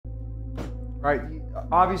Right?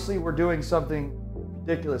 Obviously, we're doing something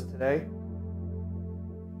ridiculous today.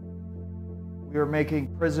 We are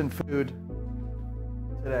making prison food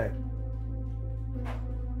today.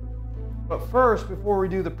 But first, before we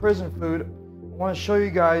do the prison food, I want to show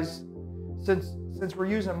you guys, since we're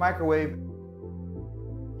using a microwave,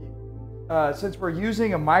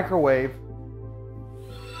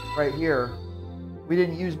 right here, we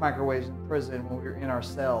didn't use microwaves in prison when we were in our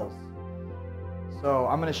cells. So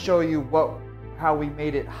I'm going to show you how we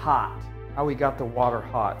made it hot, how we got the water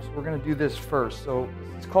hot. So we're going to do this first. So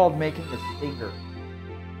it's called making a stinger.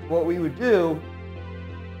 What we would do,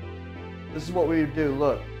 this is what we would do,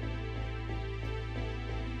 look.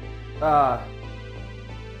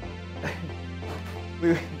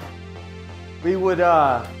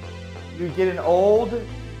 You'd get an old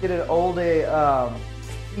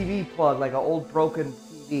TV plug, like an old broken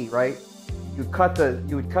TV, right? You would cut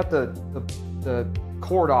the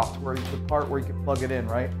cord off to where the part where you can plug it in,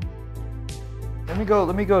 right? Let me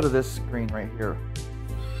go to this screen right here.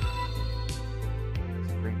 This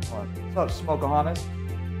screen. What's up, Smokeahonas?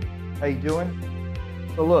 How you doing?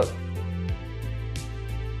 So look.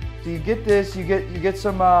 So you get this, you get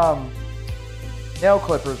some nail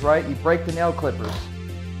clippers, right? You break the nail clippers.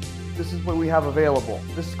 This is what we have available.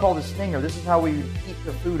 This is called a stinger. This is how we heat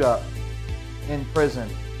the food up in prison.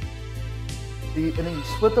 And then you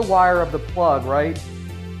split the wire of the plug, right?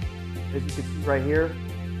 As you can see right here.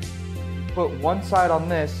 You put one side on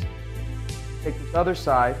this, take this other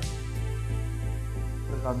side,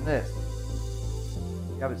 put it on this.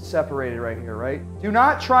 You have it separated right here, right? Do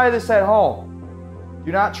not try this at home.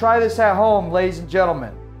 Do not try this at home, ladies and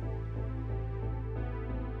gentlemen.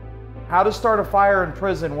 How to start a fire in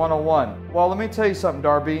prison 101. Well, let me tell you something,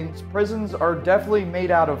 Darbeans. Prisons are definitely made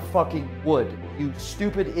out of fucking wood, you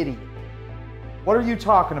stupid idiot. What are you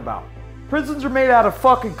talking about? Prisons are made out of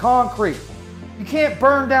fucking concrete. You can't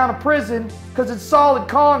burn down a prison because it's solid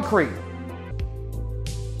concrete.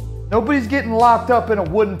 Nobody's getting locked up in a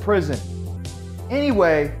wooden prison.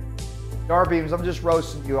 Anyway, Darbeams, I'm just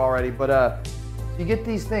roasting you already, but you get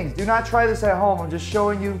these things. Do not try this at home. I'm just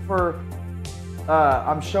showing you for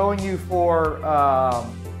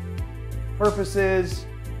purposes,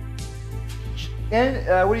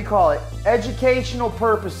 and what do you call it? Educational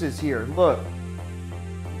purposes here. Look,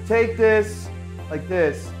 take this like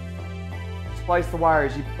this, splice the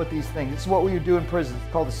wires, you put these things. This is what we would do in prison.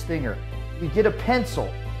 It's called a stinger. You get a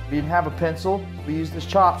pencil. We didn't have a pencil. We use this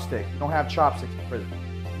chopstick. You don't have chopsticks in prison.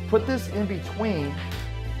 Put this in between.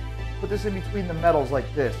 Put this in between the metals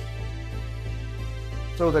like this.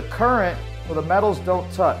 So the metals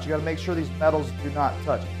don't touch. You got to make sure these metals do not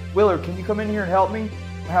touch. Willard, can you come in here and help me?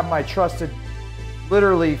 I have my trusted,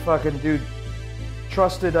 literally fucking dude,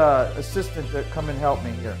 trusted assistant to come and help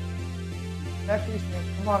me here. Connect these things.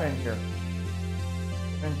 Come on in here.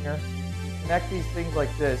 Come in here. Connect these things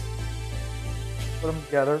like this. Put them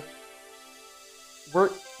together.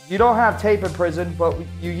 You don't have tape in prison, but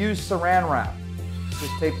you use saran wrap.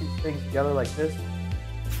 Just tape these things together like this.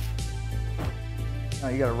 No,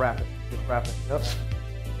 you gotta wrap it. Just wrap it. Yep.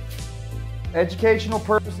 Educational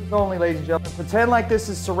purposes only, ladies and gentlemen. Pretend like this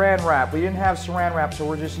is saran wrap. We didn't have saran wrap, so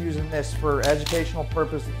we're just using this for educational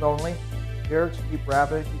purposes only. Here, just keep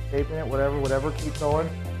wrapping it, keep taping it, whatever. Keep going.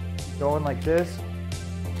 Keep going like this.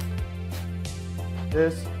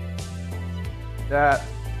 This. That.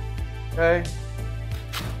 Okay.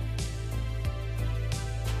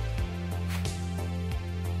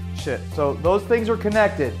 Shit. So those things are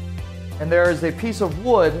connected, and there is a piece of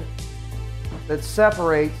wood that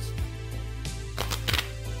separates,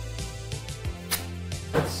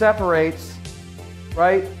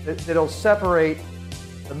 right? It'll separate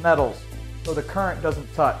the metals so the current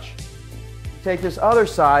doesn't touch. You take this other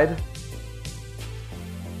side,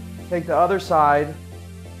 take the other side,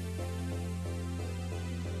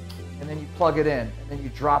 and then you plug it in, and then you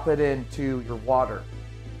drop it into your water.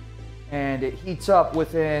 And it heats up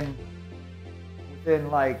within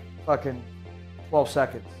like fucking 12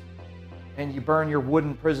 seconds. And you burn your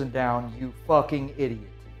wooden prison down, you fucking idiot.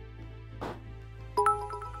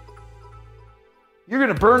 You're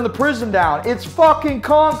gonna burn the prison down. It's fucking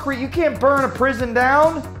concrete. You can't burn a prison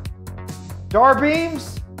down.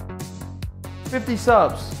 Darbeams? 50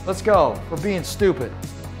 subs. Let's go. For being stupid.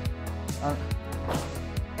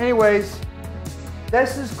 Anyways,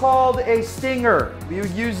 this is called a stinger. We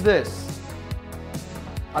would use this.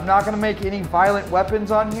 I'm not gonna make any violent weapons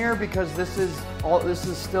on here because this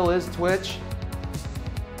still is Twitch.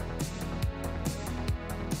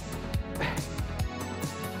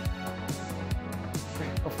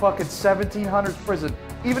 A fucking 1700s prison.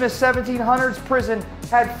 Even a 1700s prison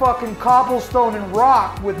had fucking cobblestone and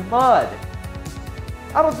rock with mud.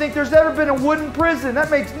 I don't think there's ever been a wooden prison.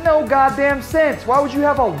 That makes no goddamn sense. Why would you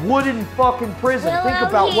have a wooden fucking prison? Think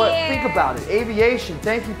about it. Aviation.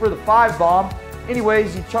 Thank you for the 5 bomb.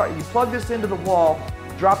 Anyways, you plug this into the wall,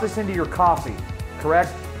 drop this into your coffee,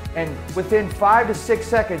 correct? And within 5 to 6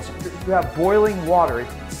 seconds, you have boiling water.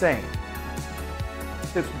 It's insane.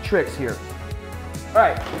 Tips and tricks here. All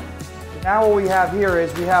right. So now what we have here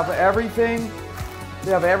is we have everything. We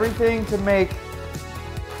have everything to make. You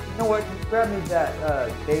know what? Can you grab me that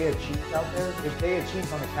Daya cheese out there? There's Daya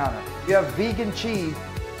cheese on the counter. We have vegan cheese.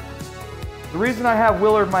 The reason I have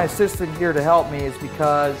Willard, my assistant, here to help me is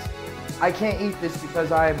because I can't eat this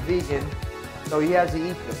because I am vegan, so he has to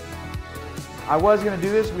eat this. I was gonna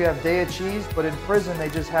do this. We have Daya cheese, but in prison they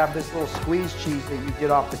just have this little squeeze cheese that you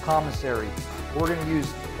get off the commissary. We're gonna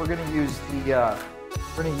use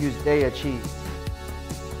Daya cheese.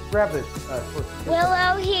 Grab this.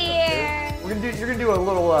 Willow here. You're gonna do a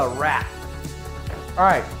little wrap. All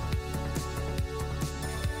right.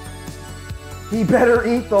 He better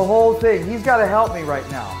eat the whole thing. He's got to help me right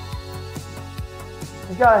now.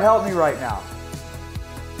 He's got to help me right now.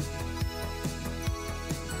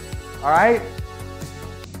 All right.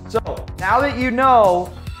 So now that you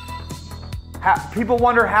know, people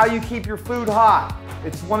wonder how you keep your food hot.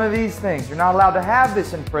 It's one of these things. You're not allowed to have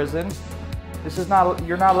this in prison.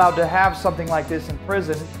 You're not allowed to have something like this in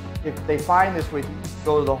prison. If they find this with you,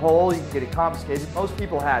 go to the hole, you can get it confiscated. Most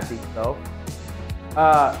people had these though.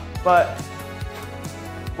 But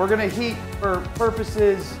we're gonna heat for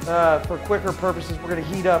quicker purposes, we're gonna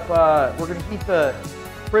heat the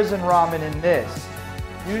prison ramen in this.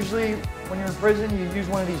 Usually when you're in prison, you use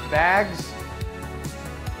one of these bags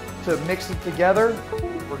to mix it together.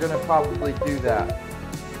 We're gonna probably do that.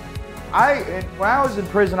 When I was in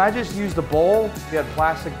prison, I just used a bowl. We had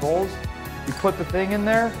plastic bowls. You put the thing in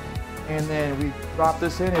there, and then we drop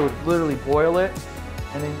this in. It would literally boil it,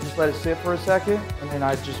 and then you just let it sit for a second, and then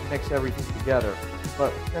I just mix everything together.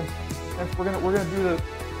 But since we're gonna do the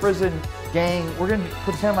prison gang, we're gonna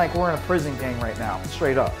pretend like we're in a prison gang right now,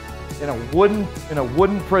 straight up, in a wooden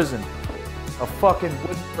prison, a fucking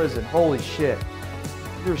wooden prison. Holy shit,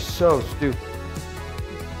 you're so stupid.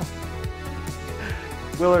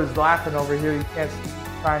 Willard's laughing over here. You can't see,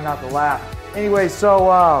 trying not to laugh. Anyway, so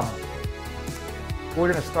we're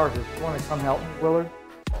gonna start this. You want to come help me, Willard?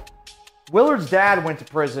 Willard's dad went to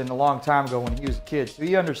prison a long time ago when he was a kid, so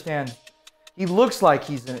he understands. He looks like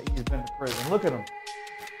he's been to prison. Look at him.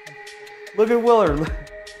 Look at Willard.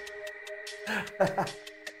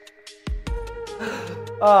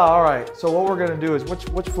 All right. So what we're gonna do is,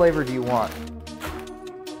 which flavor do you want?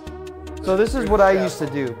 So this is what I used to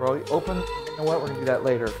do, bro. Open. You know what? We're gonna do that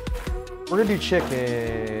later. We're gonna do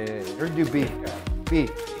chicken. We're gonna do beef.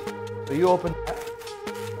 Beef. So you open that.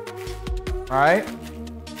 All right.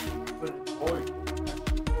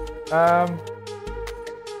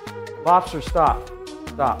 Lobster, stop.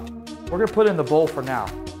 We're gonna put it in the bowl for now.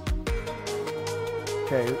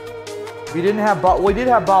 Okay. We did have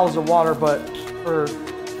bottles of water, but to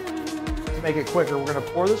make it quicker, we're gonna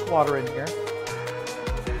pour this water in here.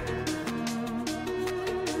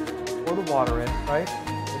 Pour the water in, right?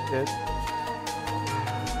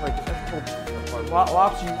 Like this.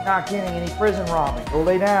 Lobster, you're not getting any prison ramen. Go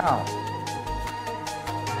lay down.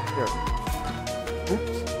 Here.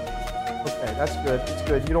 Oops. Okay, that's good. It's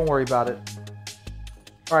good. You don't worry about it.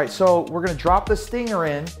 All right, so we're gonna drop the stinger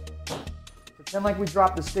in. Pretend like we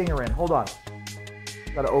dropped the stinger in. Hold on.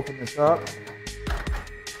 Gotta open this up.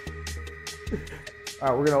 All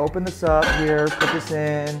right, we're gonna open this up here. Put this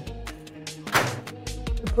in.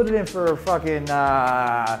 Put it in for fucking.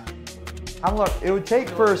 It would take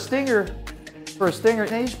for a stinger. Now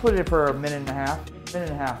you just put it in for a minute and a half. That's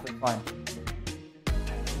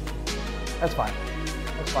fine.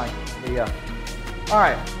 That's fine. There you go. All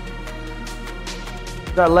right.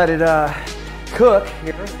 Gotta let it cook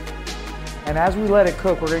here. And as we let it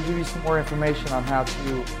cook, we're gonna give you some more information on how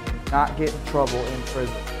to not get in trouble in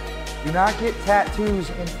prison. Do not get tattoos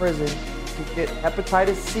in prison. You get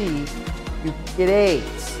hepatitis C. You can get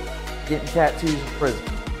AIDS getting tattoos in prison.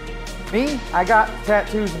 Me, I got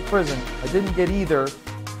tattoos in prison. I didn't get either,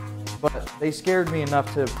 but they scared me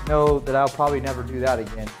enough to know that I'll probably never do that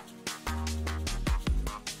again.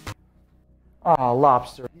 Oh,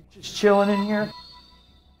 lobster. You just chilling in here?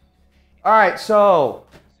 All right, so.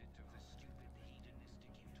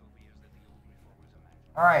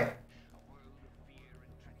 All right.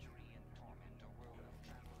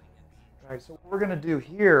 All right, so what we're going to do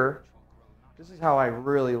here, this is how I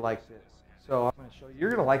really like this. So I'm going to show you. You're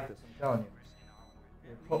going to like this, I'm telling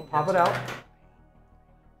you. Pop it out.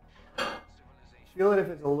 Feel it if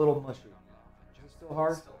it's a little mushy. Is it still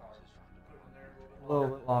hard? A little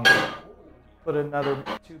bit longer. Put another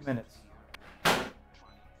 2 minutes.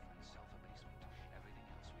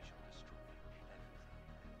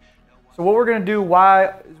 So what we're going to do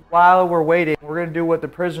while we're waiting, we're going to do what the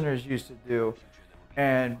prisoners used to do.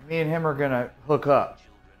 And me and him are going to hook up.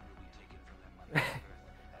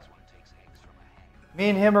 Me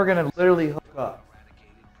and him are going to literally hook up.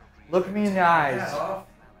 Look me in the eyes.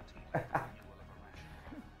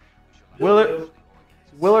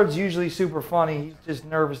 Willard's usually super funny. He's just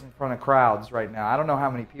nervous in front of crowds right now. I don't know how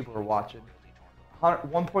many people are watching.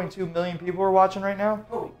 1.2 million people are watching right now?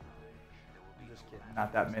 Oh. I'm just kidding.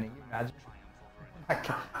 Not that many. Can you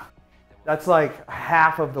imagine? That's like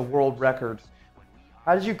half of the world record.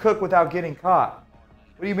 How did you cook without getting caught?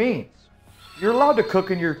 What do you mean? You're allowed to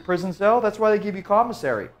cook in your prison cell. That's why they give you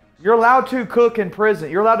commissary. You're allowed to cook in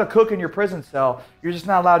prison. You're allowed to cook in your prison cell. You're just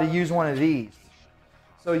not allowed to use one of these.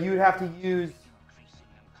 So you'd have to use,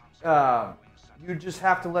 you just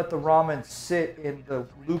have to let the ramen sit in the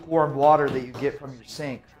lukewarm water that you get from your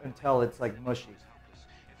sink until it's like mushy.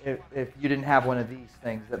 If you didn't have one of these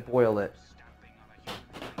things that boil it.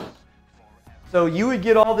 So you would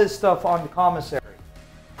get all this stuff on the commissary.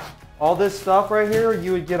 All this stuff right here,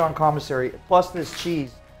 you would get on commissary, plus this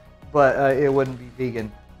cheese, but it wouldn't be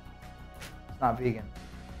vegan. It's not vegan.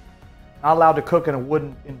 Not allowed to cook in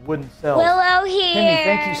wooden cells. Willow here. Timmy,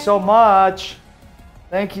 thank you so much.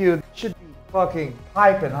 Thank you. It should be fucking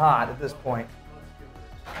piping hot at this point.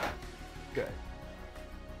 Good.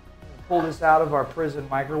 Pull this out of our prison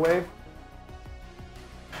microwave.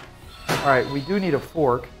 All right, we do need a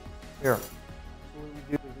fork. Here. What do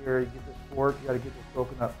we do here? You get this fork. You got to get this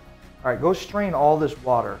broken up. All right, go strain all this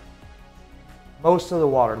water. Most of the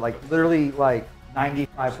water, like literally like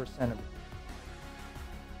 95% of it.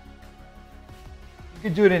 You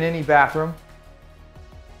could do it in any bathroom.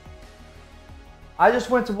 I just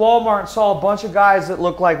went to Walmart and saw a bunch of guys that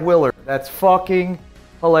look like Willard. That's fucking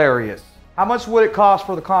hilarious. How much would it cost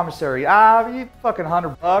for the commissary? You fucking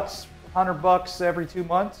 $100. $100 every 2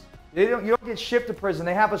 months. You don't get shipped to prison.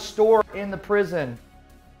 They have a store in the prison.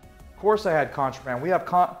 Of course I had contraband. We have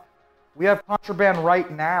contraband right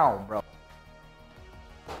now, bro.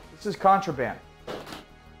 This is contraband.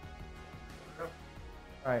 All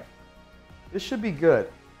right. This should be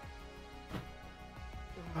good.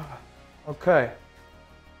 Okay.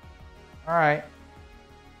 All right.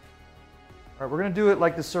 All right, we're going to do it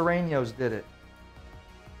like the Serranos did it.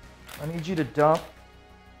 I need you to dump.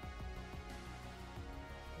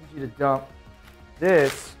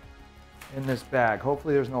 This in this bag.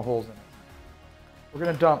 Hopefully there's no holes in it. We're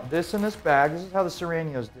going to dump this in this bag. This is how the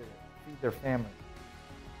Serranos did it. Feed their family.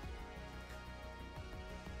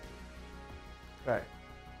 Okay.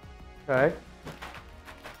 Okay.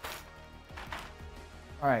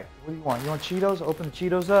 All right. What do you want? You want Cheetos? Open the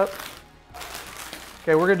Cheetos up.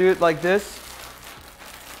 Okay, we're going to do it like this.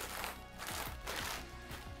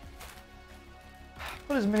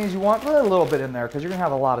 Put as many as you want. Put a little bit in there because you're going to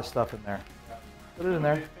have a lot of stuff in there. Put it in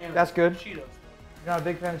there. That's good. You're not a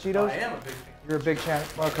big fan of Cheetos? I am a big fan. You're a big fan.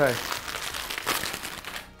 Okay.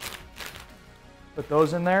 Put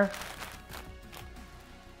those in there.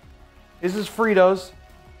 This is Fritos.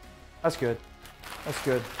 That's good. That's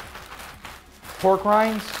good. Pork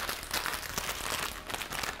rinds.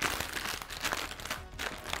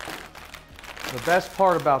 The best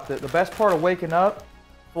part about the best part of waking up,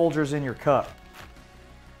 Folgers in your cup.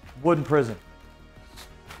 Wooden prison.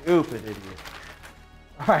 Stupid idiot.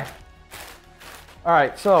 All right. All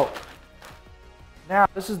right, so now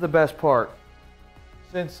this is the best part.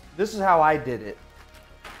 Since this is how I did it.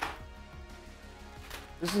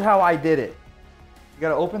 This is how I did it. You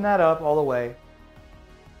gotta open that up all the way.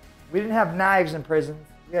 We didn't have knives in prison.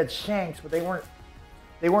 We had shanks, but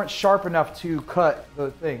they weren't sharp enough to cut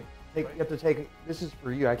the thing. You have to take it. This is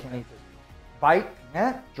for you. I can't eat this. Bite,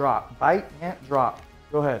 drop. Bite, drop.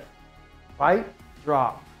 Go ahead. Bite,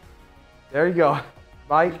 drop. There you go.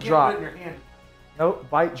 Bite, drop. Put it in your hand. Nope.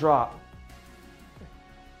 Bite, drop.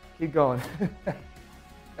 Keep going.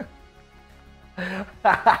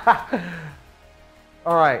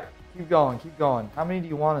 All right. Keep going. Keep going. How many do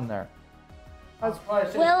you want in there?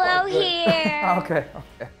 Willow here. Okay.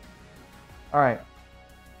 All right.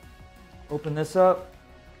 Open this up.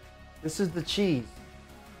 This is the cheese.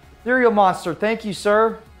 Ethereal Monster, thank you,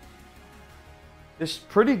 sir. It's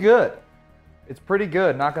pretty good. It's pretty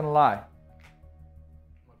good, not gonna lie. Am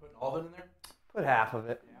I putting all of it in there? Put half of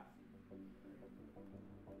it.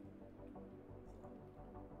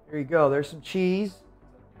 Here you go. There's some cheese.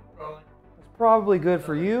 Probably. It's probably good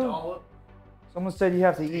for you. Someone said you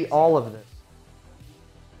have to eat all of this.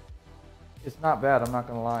 It's not bad, I'm not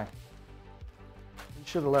gonna lie. You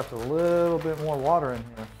should have left a little bit more water in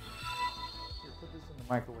here. Here, put this in the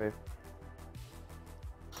microwave.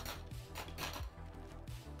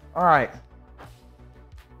 All right.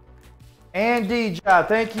 And DJ,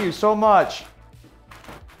 thank you so much.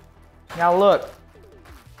 Now look,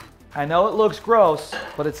 I know it looks gross,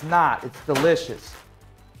 but it's not. It's delicious.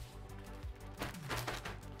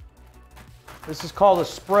 This is called a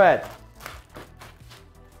spread.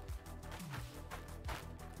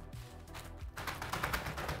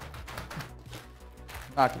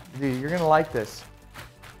 Dude, you're gonna like this.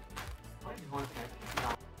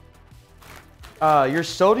 Your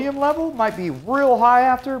sodium level might be real high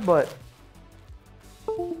after, but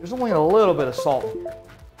there's only a little bit of salt in here.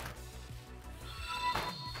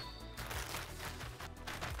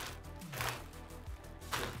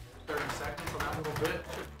 30 seconds on that little bit.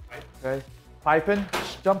 Okay, piping.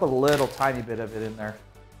 Just dump a little tiny bit of it in there.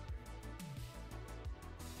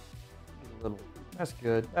 A little. That's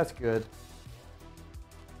good. That's good.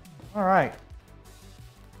 All right.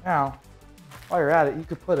 Now, while you're at it, you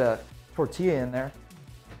could put a tortilla in there.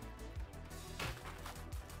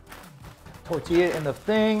 Tortilla in the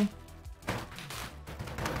thing.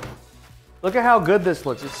 Look at how good this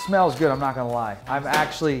looks. It smells good, I'm not gonna lie. I'm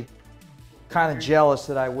actually kind of jealous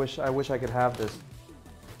that I wish I could have this.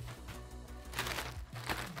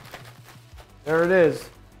 There it is.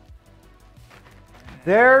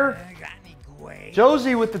 There.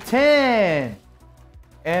 Josie with the 10.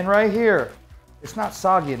 And right here, it's not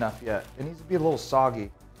soggy enough yet. It needs to be a little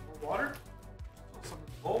soggy. More water? Something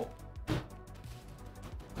in the bowl?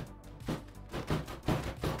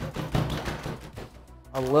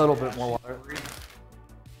 A little bit more water.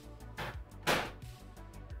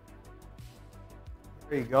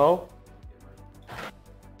 There you go.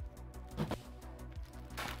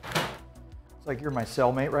 It's like you're my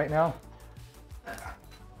cellmate right now.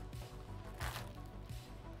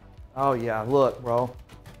 Oh yeah, look, bro.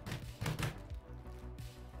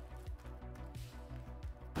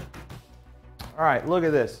 All right, look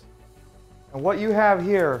at this. And what you have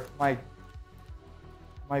here, my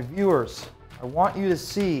viewers, I want you to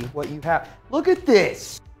see what you have. Look at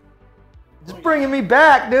this. It's bringing me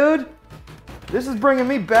back, dude. This is bringing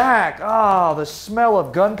me back. Oh, the smell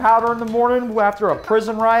of gunpowder in the morning after a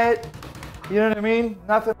prison riot. You know what I mean?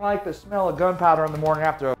 Nothing like the smell of gunpowder in the morning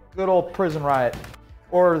after a good old prison riot.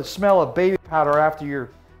 Or the smell of baby powder after your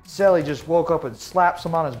cellie just woke up and slapped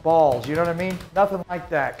some on his balls. You know what I mean? Nothing like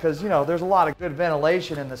that. Because, you know, there's a lot of good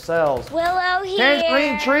ventilation in the cells. Willow here.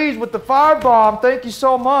 Tangerine trees with the firebomb. Thank you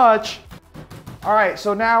so much. All right,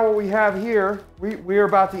 so now what we have here, we're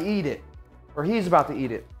about to eat it. Or he's about to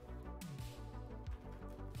eat it.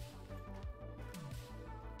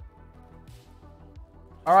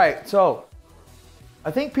 All right, so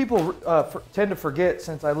I think people tend to forget,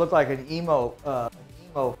 since I look like an emo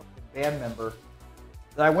band member,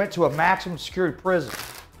 that I went to a maximum security prison.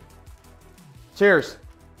 Seriously,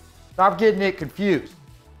 stop getting it confused.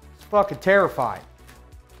 It's fucking terrifying.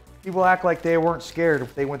 People act like they weren't scared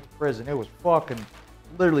if they went to prison. It was fucking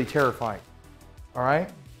literally terrifying. All right,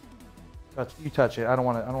 you touch it. I don't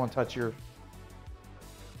want to touch yours.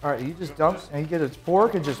 All right, you just dump and you get a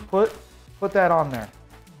fork and just put that on there.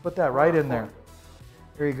 Put that right in there.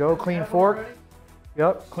 There you go, clean fork.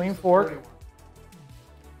 Yep, clean fork.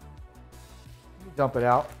 Dump it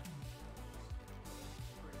out.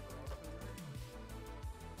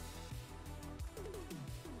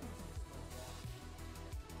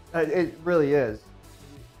 It really is.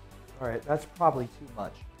 All right, that's probably too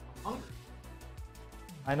much. I'm hungry.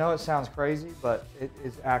 I know it sounds crazy, but it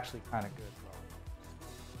is actually kind of good.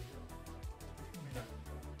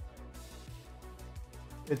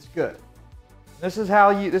 It's good. This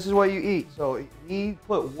is what you eat. So he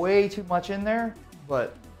put way too much in there,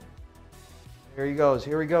 but here he goes.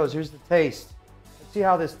 Here he goes. Here's the taste. Let's see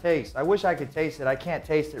how this tastes. I wish I could taste it. I can't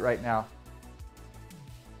taste it right now.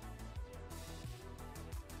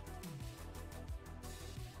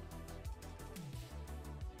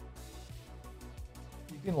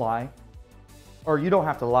 You can lie, or you don't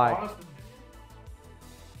have to lie. Honest opinion?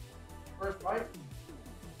 First bite?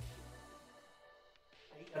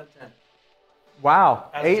 8 out of 10. Wow,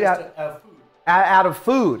 As 8 just out of food. out of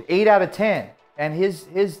food. 8 out of 10, and his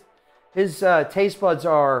taste buds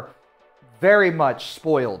are very much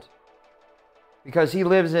spoiled because he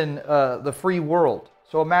lives in the free world.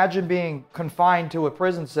 So imagine being confined to a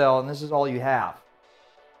prison cell and this is all you have.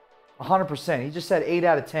 100%. He just said 8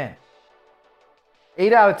 out of 10.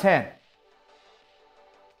 8 out of 10.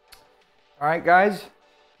 All right, guys.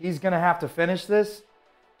 He's going to have to finish this.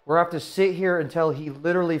 We're going to have to sit here until he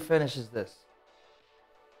literally finishes this.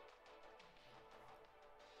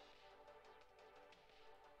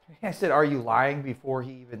 I said, are you lying before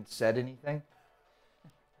he even said anything?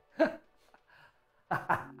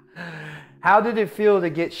 How did it feel to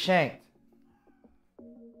get shanked?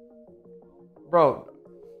 Bro,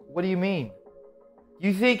 what do you mean?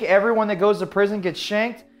 You think everyone that goes to prison gets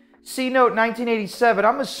shanked? C note 1987.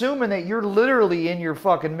 I'm assuming that you're literally in your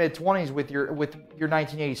fucking mid-20s with your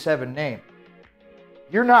 1987 name.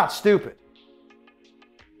 You're not stupid.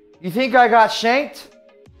 You think I got shanked?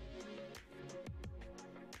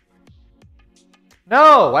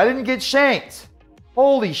 No, I didn't get shanked.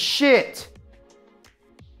 Holy shit.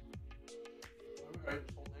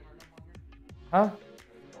 Huh?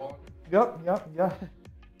 Yep.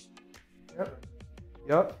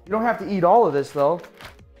 You don't have to eat all of this, though.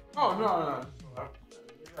 Oh, no.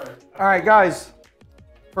 You're right. All right, guys.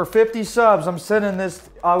 For 50 subs, I'm sending this.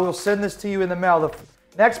 I will send this to you in the mail. The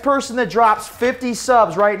next person that drops 50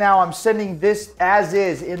 subs right now, I'm sending this as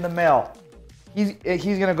is in the mail. He's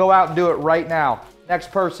going to go out and do it right now.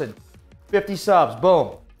 Next person. 50 subs.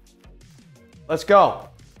 Boom. Let's go.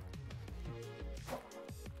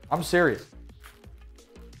 I'm serious.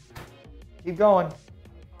 Keep going.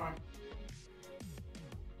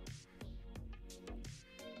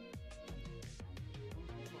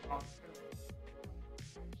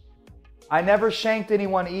 I never shanked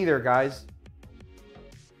anyone either, guys.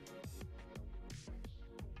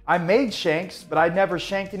 I made shanks, but I never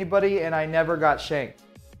shanked anybody, and I never got shanked.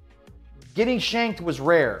 Getting shanked was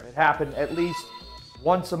rare. It happened at least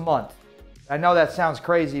once a month. I know that sounds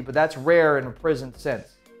crazy, but that's rare in a prison sense.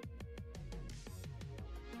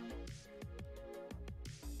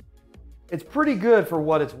 It's pretty good for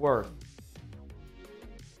what it's worth.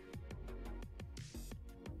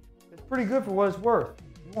 It's pretty good for what it's worth.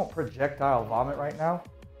 You won't projectile vomit right now.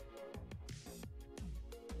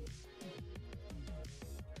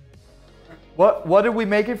 What did we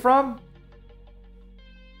make it from?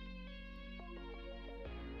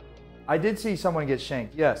 I did see someone get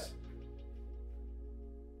shanked, yes.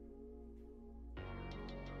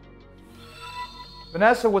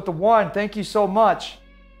 Vanessa with the 1, thank you so much.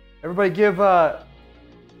 Everybody give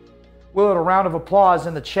Willard a round of applause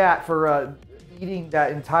in the chat for eating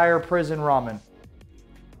that entire prison ramen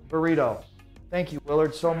burrito. Thank you,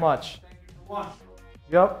 Willard, so much. Thank you for lunch.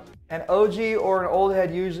 Yep. An OG or an old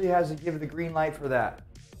head usually has to give the green light for that.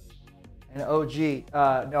 An OG,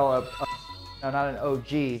 no, not an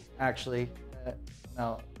OG, actually.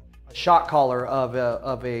 No, a shot caller of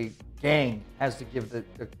a gang has to give the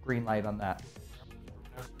green light on that.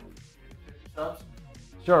 Subs?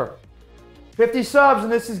 Sure. 50 subs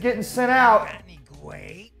and this is getting sent out.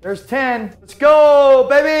 There's 10. Let's go,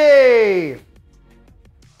 baby!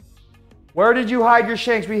 Where did you hide your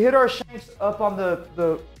shanks? We hid our shanks up on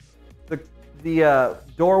the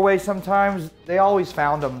doorway sometimes. They always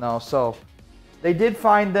found them though, so they did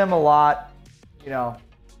find them a lot, you know.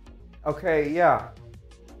 Okay, yeah.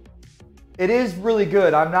 It is really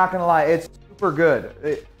good. I'm not gonna lie. It's super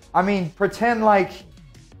good. I mean, pretend like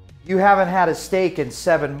you haven't had a steak in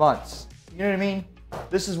 7 months. You know what I mean?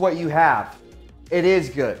 This is what you have. It is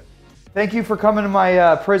good. Thank you for coming to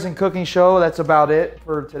my prison cooking show. That's about it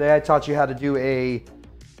for today. I taught you how to do a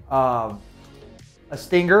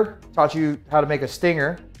stinger. Taught you how to make a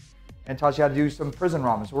stinger, and taught you how to do some prison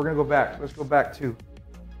ramen. So we're gonna go back. Let's go back to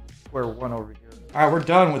square one over here. All right, we're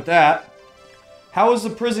done with that. How was the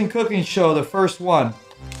prison cooking show, the first one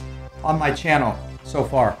on my channel so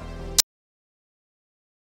far?